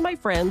talk to my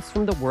friends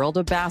from the world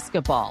of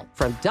basketball,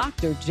 from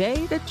Dr.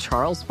 J to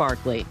Charles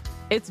Barkley.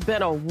 It's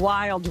been a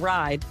wild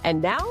ride,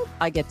 and now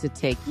I get to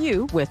take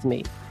you with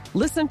me.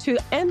 Listen to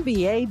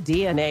NBA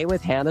DNA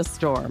with Hannah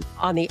Storm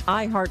on the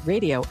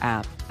iHeartRadio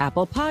app,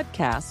 Apple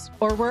Podcasts,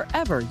 or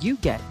wherever you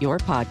get your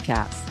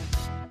podcasts.